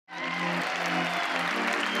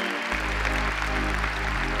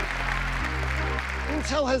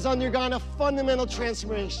Intel has undergone a fundamental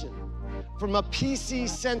transformation from a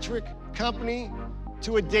PC-centric company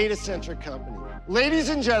to a data-centric company. Ladies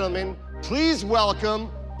and gentlemen, please welcome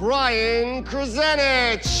Brian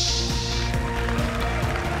Krzanich.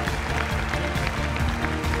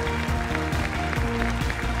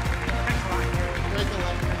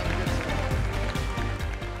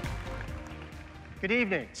 Good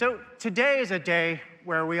evening. So today is a day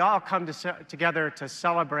where we all come together to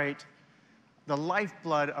celebrate the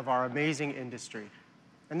lifeblood of our amazing industry.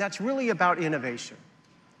 And that's really about innovation.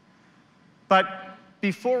 But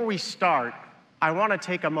before we start, I want to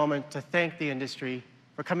take a moment to thank the industry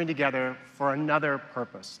for coming together for another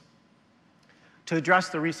purpose: to address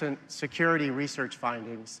the recent security research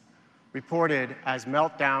findings reported as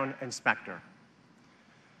Meltdown and Spectre.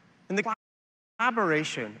 And the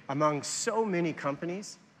collaboration among so many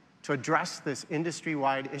companies to address this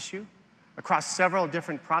industry-wide issue across several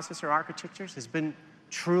different processor architectures has been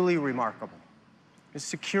truly remarkable. And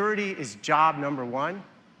security is job number one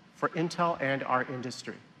for Intel and our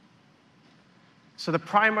industry. So the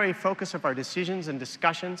primary focus of our decisions and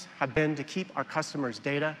discussions have been to keep our customers'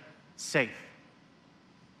 data safe.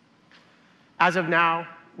 As of now,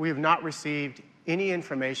 we have not received any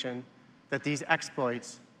information that these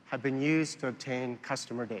exploits have been used to obtain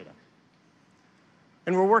customer data.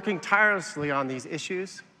 And we're working tirelessly on these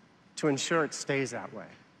issues to ensure it stays that way.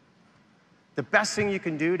 The best thing you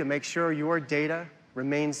can do to make sure your data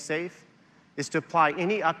remains safe is to apply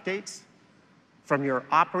any updates from your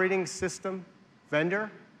operating system vendor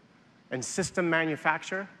and system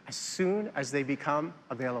manufacturer as soon as they become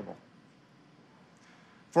available.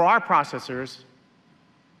 For our processors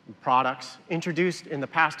and products introduced in the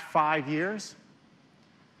past 5 years,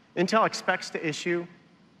 Intel expects to issue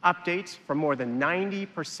updates for more than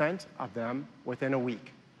 90% of them within a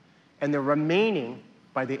week, and the remaining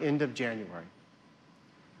by the end of January.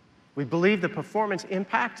 We believe the performance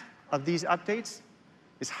impact of these updates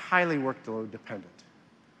is highly workload dependent.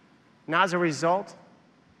 And as a result,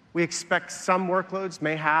 we expect some workloads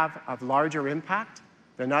may have a larger impact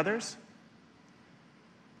than others.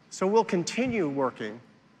 So we'll continue working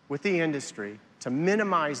with the industry to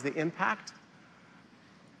minimize the impact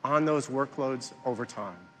on those workloads over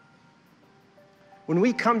time. When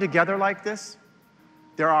we come together like this,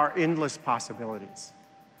 there are endless possibilities.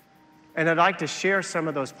 And I'd like to share some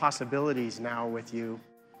of those possibilities now with you.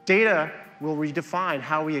 Data will redefine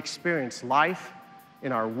how we experience life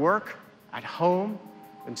in our work, at home,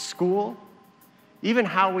 in school, even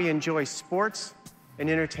how we enjoy sports and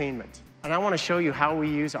entertainment. And I want to show you how we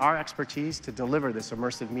use our expertise to deliver this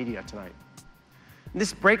immersive media tonight.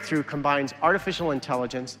 This breakthrough combines artificial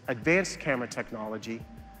intelligence, advanced camera technology,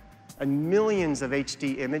 and millions of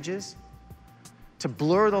HD images to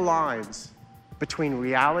blur the lines between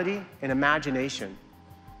reality and imagination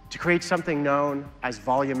to create something known as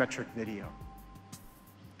volumetric video.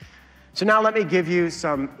 So now let me give you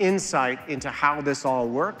some insight into how this all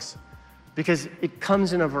works, because it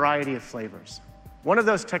comes in a variety of flavors. One of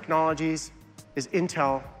those technologies is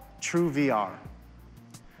Intel TrueVR,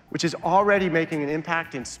 which is already making an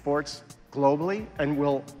impact in sports globally and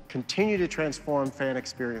will continue to transform fan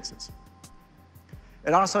experiences.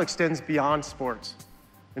 It also extends beyond sports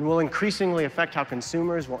and will increasingly affect how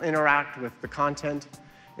consumers will interact with the content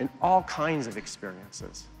in all kinds of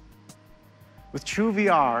experiences. With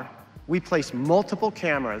TrueVR, we place multiple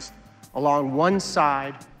cameras along one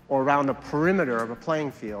side or around the perimeter of a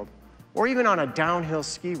playing field, or even on a downhill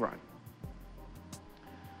ski run.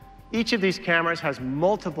 Each of these cameras has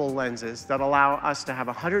multiple lenses that allow us to have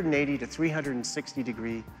a 180 to 360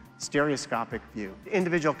 degree stereoscopic view.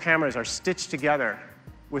 Individual cameras are stitched together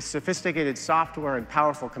with sophisticated software and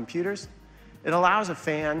powerful computers. It allows a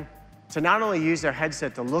fan to not only use their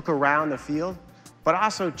headset to look around the field, but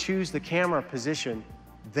also choose the camera position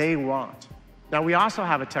they want. Now, we also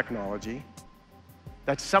have a technology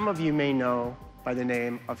that some of you may know by the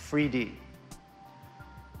name of 3D.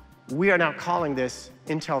 We are now calling this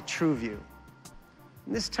Intel TrueView.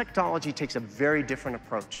 And this technology takes a very different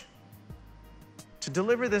approach. To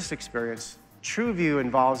deliver this experience, TrueView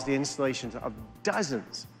involves the installation of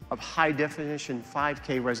dozens of high-definition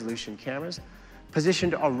 5K resolution cameras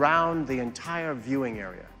positioned around the entire viewing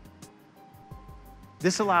area.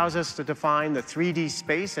 This allows us to define the 3D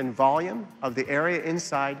space and volume of the area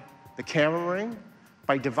inside the camera ring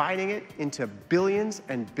by dividing it into billions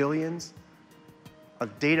and billions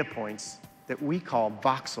of data points that we call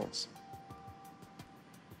voxels.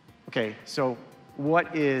 Okay, so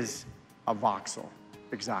what is a voxel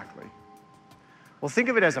exactly? Well, think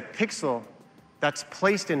of it as a pixel that's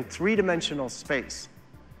placed in three-dimensional space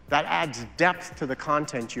that adds depth to the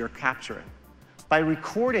content you're capturing. By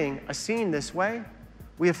recording a scene this way,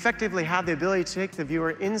 we effectively have the ability to take the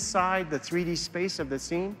viewer inside the 3D space of the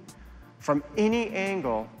scene from any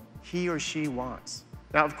angle he or she wants.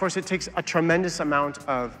 Now, of course, it takes a tremendous amount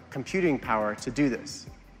of computing power to do this.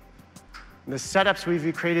 The setups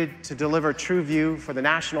we've created to deliver True View for the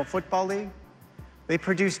National Football League, they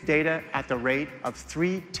produce data at the rate of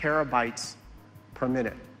 3 terabytes per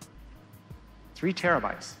minute. 3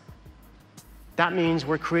 terabytes. That means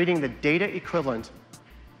we're creating the data equivalent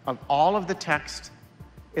of all of the text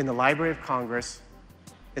in the Library of Congress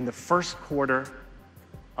in the first quarter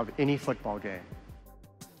of any football game.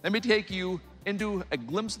 Let me take you into a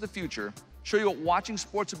glimpse of the future, show you what watching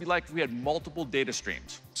sports would be like if we had multiple data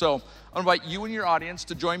streams. So I'll invite you and your audience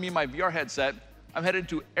to join me in my VR headset. I'm headed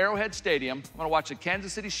to Arrowhead Stadium. I'm gonna watch the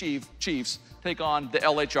Kansas City Chiefs take on the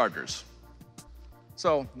LA Chargers.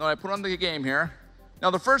 So now I put on the game here. Now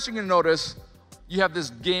the first thing you're gonna notice, you have this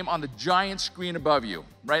game on the giant screen above you.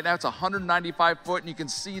 Right now it's 195 foot and you can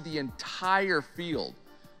see the entire field.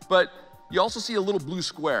 But you also see a little blue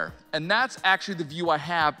square, and that's actually the view I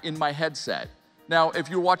have in my headset. Now, if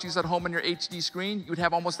you're watching this at home on your HD screen, you'd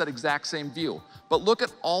have almost that exact same view. But look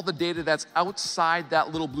at all the data that's outside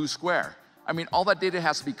that little blue square. I mean, all that data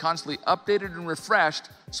has to be constantly updated and refreshed,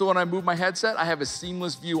 so when I move my headset, I have a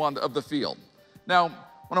seamless view of the field. Now,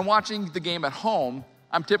 when I'm watching the game at home,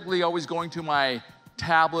 I'm typically always going to my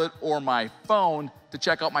tablet or my phone to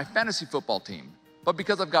check out my fantasy football team. But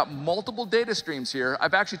because I've got multiple data streams here,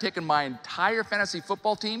 I've actually taken my entire fantasy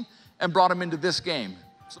football team and brought them into this game.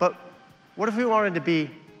 But what if we wanted to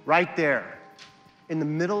be right there, in the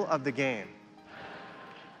middle of the game?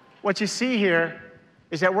 What you see here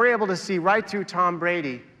is that we're able to see right through Tom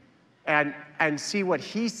Brady and see what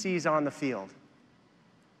he sees on the field.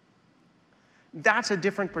 That's a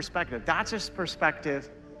different perspective. That's a perspective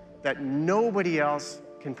that nobody else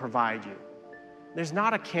can provide you. There's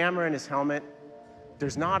not a camera in his helmet.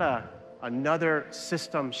 There's not another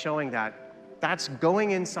system showing that. That's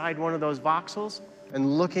going inside one of those voxels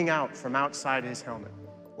and looking out from outside his helmet.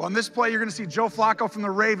 Well, in this play, you're going to see Joe Flacco from the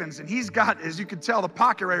Ravens, and he's got, as you can tell, the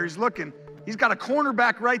pocket right where he's looking. He's got a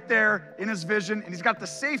cornerback right there in his vision, and he's got the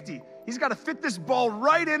safety. He's got to fit this ball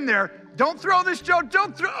right in there. Don't throw this, Joe.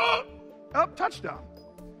 Don't throw. Oh, touchdown.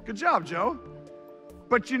 Good job, Joe.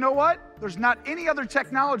 But you know what? There's not any other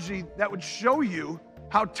technology that would show you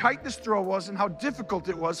how tight this throw was and how difficult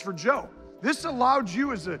it was for Joe. This allowed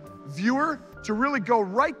you as a viewer to really go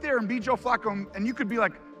right there and be Joe Flacco, and you could be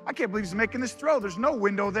like, I can't believe he's making this throw. There's no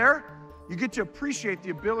window there. You get to appreciate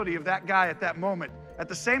the ability of that guy at that moment. At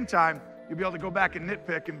the same time, you'll be able to go back and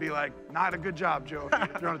nitpick and be like, not a good job, Joe,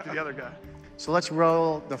 throwing it to the other guy. So let's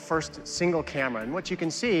roll the first single camera. And what you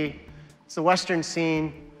can see, it's the Western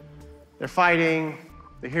scene. They're fighting.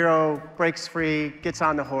 The hero breaks free, gets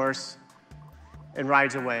on the horse, and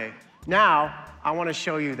rides away. Now, I want to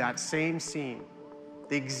show you that same scene,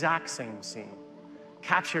 the exact same scene,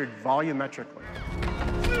 captured volumetrically.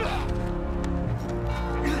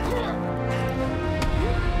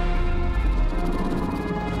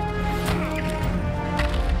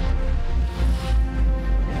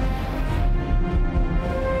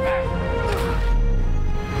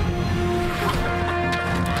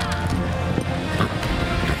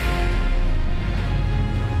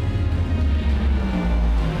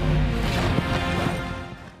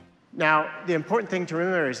 Now, the important thing to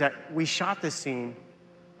remember is that we shot this scene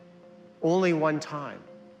only one time.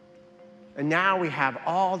 And now we have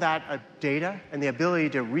all that data and the ability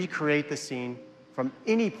to recreate the scene from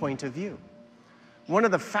any point of view. One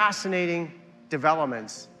of the fascinating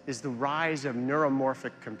developments is the rise of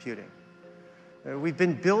neuromorphic computing. We've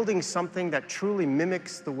been building something that truly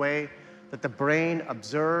mimics the way that the brain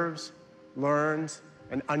observes, learns,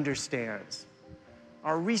 and understands.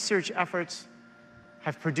 Our research efforts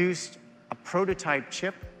have produced a prototype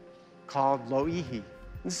chip called Loihi.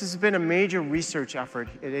 This has been a major research effort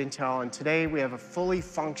at Intel, and today we have a fully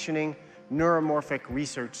functioning neuromorphic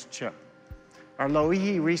research chip. Our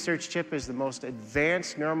Loihi research chip is the most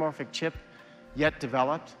advanced neuromorphic chip yet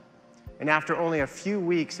developed, and after only a few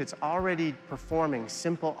weeks, it's already performing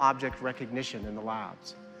simple object recognition in the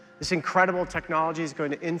labs. This incredible technology is going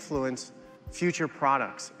to influence future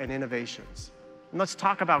products and innovations. And let's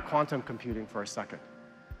talk about quantum computing for a second.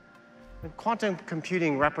 And quantum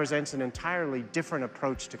computing represents an entirely different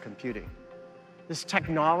approach to computing. This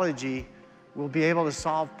technology will be able to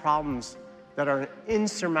solve problems that are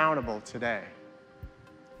insurmountable today.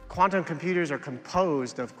 Quantum computers are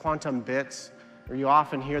composed of quantum bits, or you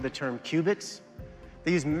often hear the term qubits.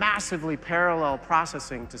 They use massively parallel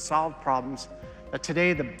processing to solve problems that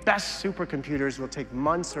today the best supercomputers will take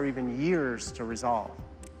months or even years to resolve.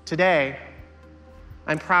 Today,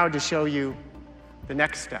 I'm proud to show you the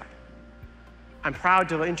next step. I'm proud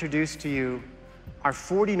to introduce to you our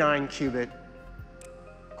 49-qubit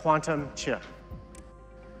quantum chip.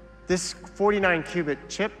 This 49-qubit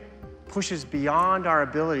chip pushes beyond our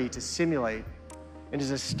ability to simulate and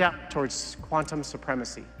is a step towards quantum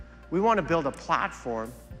supremacy. We want to build a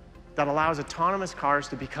platform that allows autonomous cars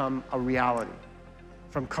to become a reality,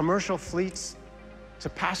 from commercial fleets to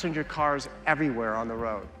passenger cars everywhere on the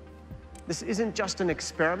road. This isn't just an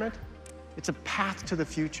experiment, it's a path to the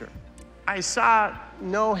future. I saw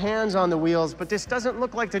no hands on the wheels, but this doesn't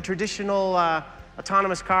look like the traditional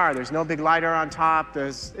autonomous car. There's no big LiDAR on top.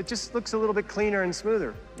 It just looks a little bit cleaner and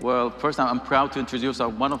smoother. Well, first I'm proud to introduce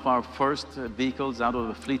one of our first vehicles out of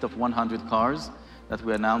a fleet of 100 cars that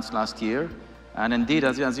we announced last year. And indeed,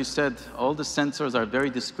 as you said, all the sensors are very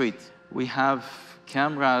discrete. We have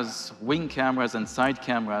cameras, wing cameras and side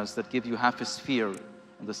cameras that give you half a sphere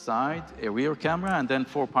on the side, a rear camera, and then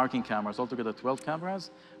 4 parking cameras, altogether 12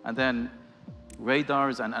 cameras, and then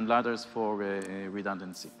radars and LiDARs for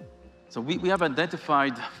redundancy. So we have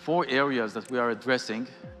identified 4 areas that we are addressing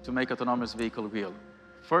to make autonomous vehicle real.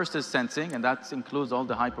 First is sensing, and that includes all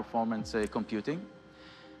the high-performance computing.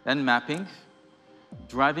 Then mapping,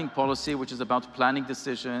 driving policy, which is about planning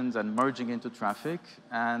decisions and merging into traffic,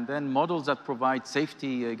 and then models that provide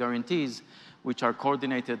safety guarantees, which are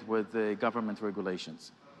coordinated with government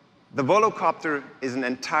regulations. The Volocopter is an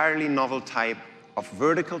entirely novel type of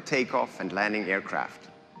vertical takeoff and landing aircraft.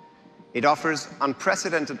 It offers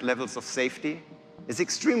unprecedented levels of safety, is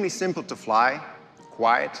extremely simple to fly,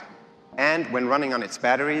 quiet, and when running on its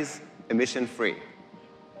batteries, emission-free.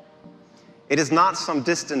 It is not some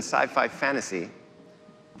distant sci-fi fantasy.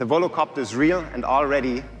 The Volocopter is real and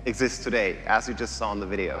already exists today, as you just saw in the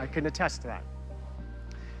video. I can attest to that.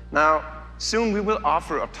 Now, soon we will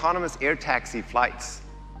offer autonomous air taxi flights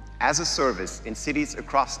as a service in cities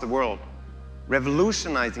across the world,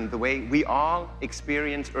 revolutionizing the way we all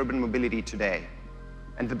experience urban mobility today.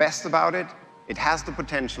 And the best about it, it has the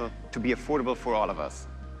potential to be affordable for all of us.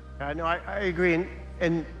 No, I agree.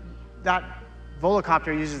 And that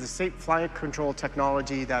Volocopter uses the safe flight control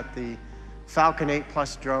technology that the Falcon 8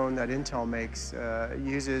 Plus drone that Intel makes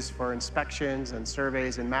uses for inspections and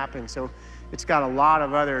surveys and mapping. So it's got a lot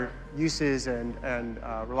of other uses and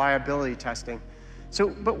reliability testing.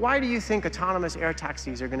 But why do you think autonomous air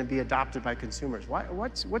taxis are going to be adopted by consumers?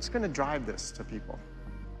 What's going to drive this to people?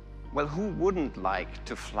 Well, who wouldn't like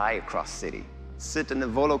to fly across city? Sit in a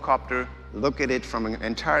Volocopter, look at it from an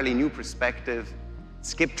entirely new perspective,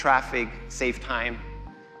 skip traffic, save time.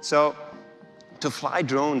 So to fly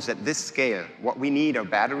drones at this scale, what we need are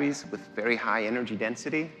batteries with very high energy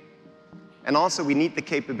density. And also we need the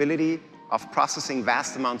capability of processing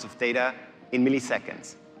vast amounts of data in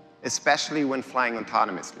milliseconds, especially when flying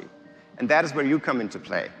autonomously. And that is where you come into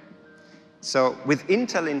play. So with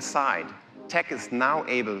Intel inside, tech is now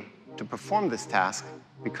able to perform this task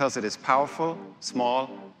because it is powerful, small,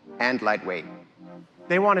 and lightweight.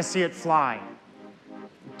 They want to see it fly,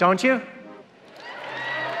 don't you?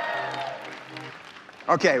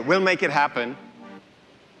 Okay, we'll make it happen.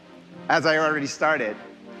 As I already started,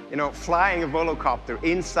 flying a Volocopter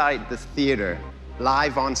inside this theater,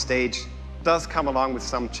 live on stage, does come along with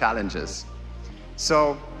some challenges.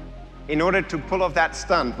 So in order to pull off that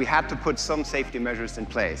stunt, we had to put some safety measures in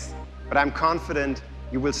place. But I'm confident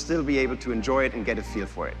you will still be able to enjoy it and get a feel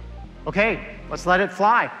for it. Okay, let's let it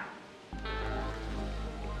fly.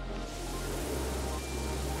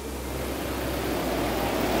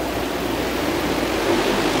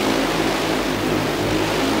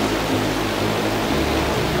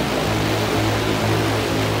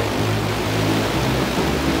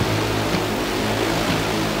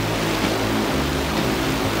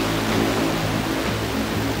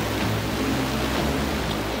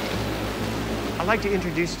 I'd like to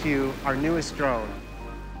introduce to you our newest drone,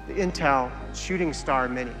 the Intel Shooting Star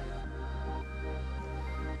Mini.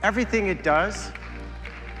 Everything it does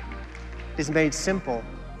is made simple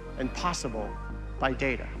and possible by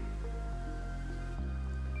data.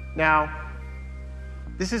 Now,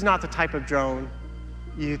 this is not the type of drone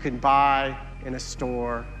you can buy in a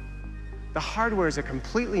store. The hardware is a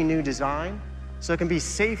completely new design, so it can be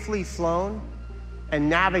safely flown and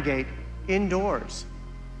navigate indoors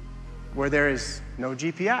where there is no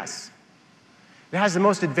GPS. It has the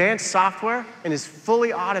most advanced software and is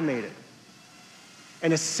fully automated.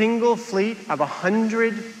 And a single fleet of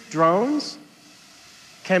 100 drones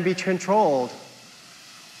can be controlled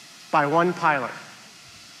by one pilot.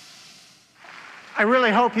 I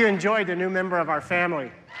really hope you enjoyed a new member of our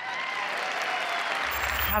family.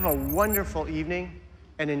 Have a wonderful evening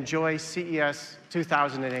and enjoy CES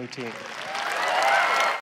 2018.